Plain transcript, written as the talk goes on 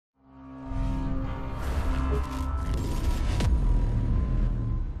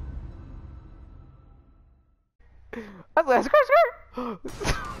Let's go, skirt.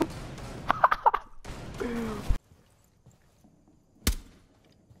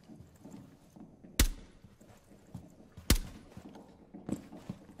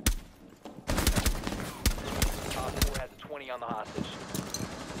 Has 20 on the hostage.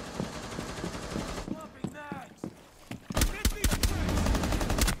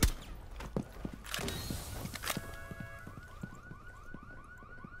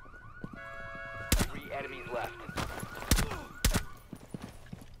 Three enemies left.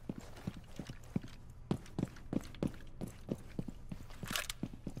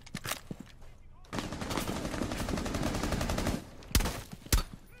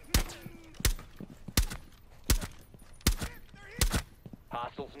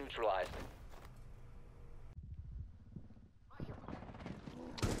 Hostiles neutralized.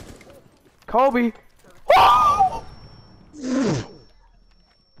 Kobe.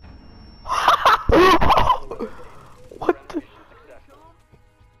 What the?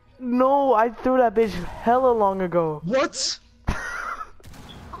 No, I threw that bitch hella long ago. What?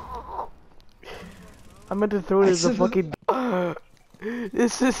 I meant to throw it as a fucking.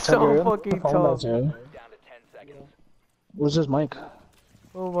 This is so fucking tough. Down to 10 seconds. Where's his mic?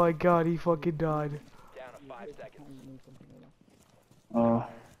 Oh my god, he fucking died. Down to 5 seconds.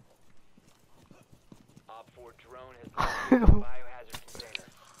 Op 4 drone has located a biohazard container.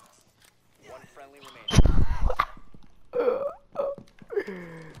 One friendly remaining.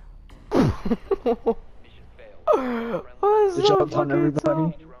 Mission failed. Oh, Good job on everybody.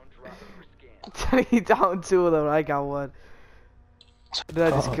 Drone dropped for scan. He down two of them. I got one. Did I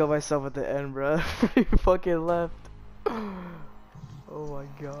just kill myself at the end, bro? He fucking left. Oh my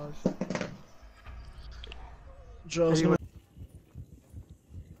gosh. Joe's Anyway.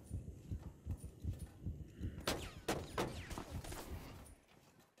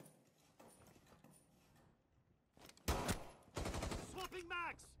 Swapping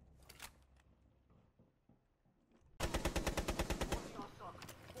max.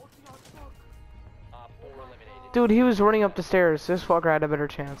 Op 4 eliminated. Dude, he was running up the stairs. This fucker had a better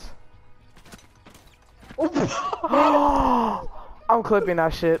chance. I'm clipping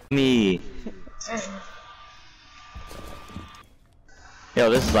that shit. Me. Yo,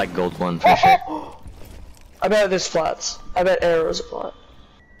 this is like gold one for sure. I bet this flats. I bet arrows are flat.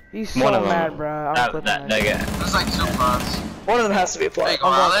 He's so One of them. mad, bro. I'm clipping that. That guy. There's like two spots. One of them has to be a There you flat. go,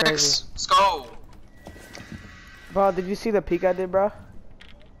 I'm going Alex. crazy. Let's go. Bro, did you see the peek I did, bro?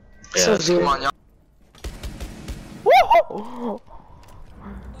 Yeah, Come on, y'all. Woo!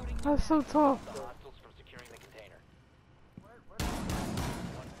 That's so tough. Hostiles from securing the container.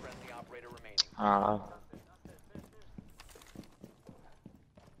 One friendly operator remaining.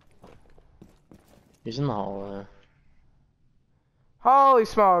 He's in the hallway. Holy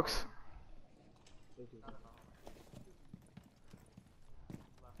smokes.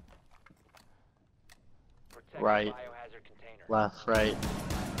 Protect Right. the biohazard container. Left, right.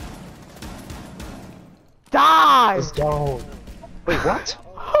 Die! Let's go. Wait, what?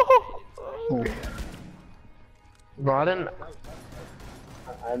 Bro, I didn't.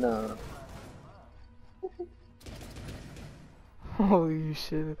 I know. Holy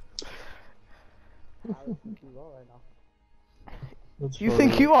shit. That's You funny.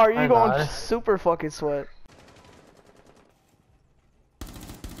 think you are? I You going know. super fucking sweat.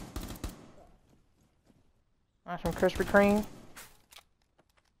 That's some Krispy Kreme.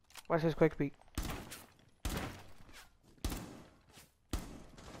 Watch this quick peek.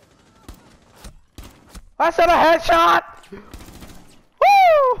 That's not a headshot!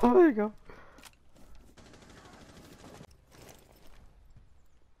 Woo! There you go.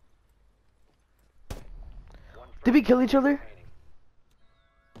 Did we kill each other?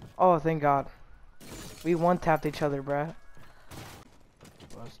 Oh, thank God. We one-tapped each other, bruh.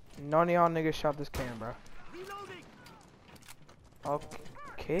 None of y'all niggas shot this can, bruh.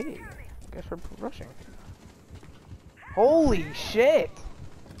 Okay. Guess we're rushing. Holy shit!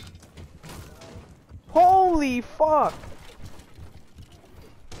 Holy fuck!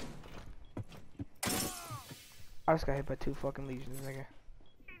 I just got hit by 2 fucking legions, nigga.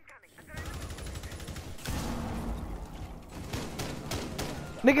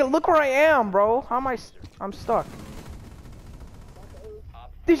 Nigga, look where I am, bro. How am I? I'm stuck.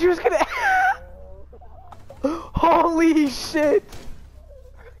 Did you just get it? Holy shit!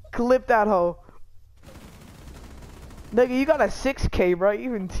 Clip that hoe. Nigga, you got a 6K, bro.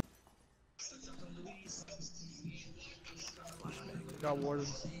 Even. Got warded.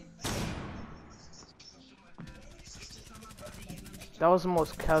 That was the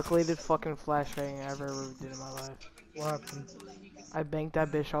most calculated fucking flashbang I ever did in my life. What happened? I banked that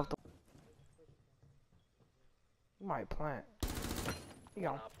bitch off the. You might plant. You go.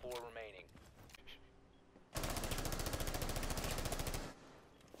 Op 4 remaining.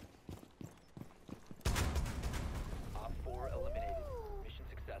 Op 4 eliminated. Mission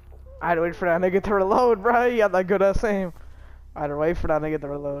successful. I had to wait for that nigga to reload, bro. You got that good ass aim. I had to wait for that nigga to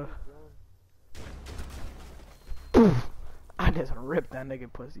reload. Poof. I just ripped that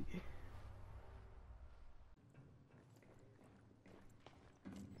nigga pussy.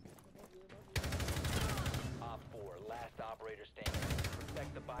 Op 4, last operator standing.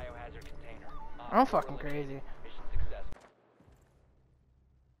 Protect the biohazard container. Op I'm 4 fucking eliminated. crazy. Mission successful.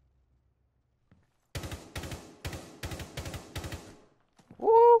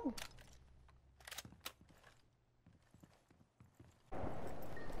 Woo!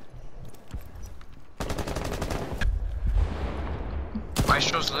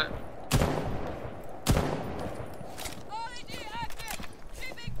 Maestro's lit.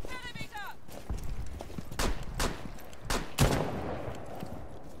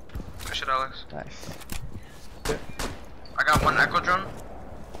 Push it, Alex. Nice. I got one echo drone.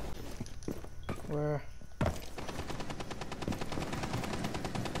 Where?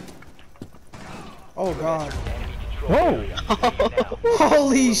 Oh god. Whoa!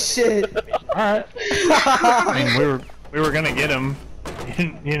 Holy shit! Alright. I mean, we were gonna get him.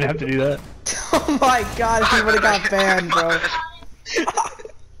 You didn't have to do that. Oh my god, if he would've got banned, bro.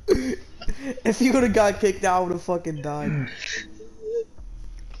 If he would've got kicked out, I would've fucking died.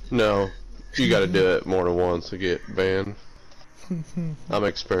 No, you gotta do it more than once to get banned. I'm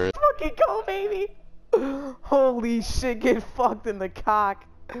experienced. Fucking go, baby! Holy shit, get fucked in the cock.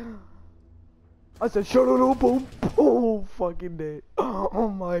 I said, shut it up, boom, boom, fucking dead. Oh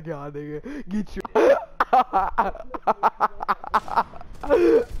my god, nigga. Get your.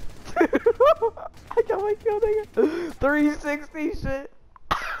 I got my kill, nigga. 360 shit.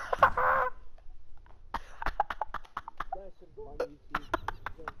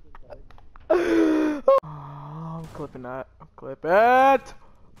 Oh, I'm clipping that. I'm clipping it.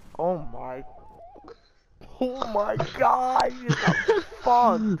 Oh my. Oh my god. You got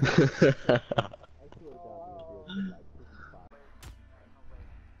fucked.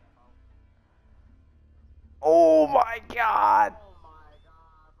 Oh my god.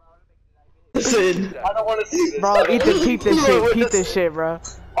 Listen, I don't want to see this. Bro, eat this shit. Keep this shit, bro.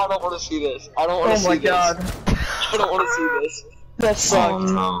 I don't want to see this. I don't want to see this. Oh my god. I don't want to see this. That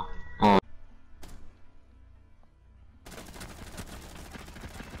sucks.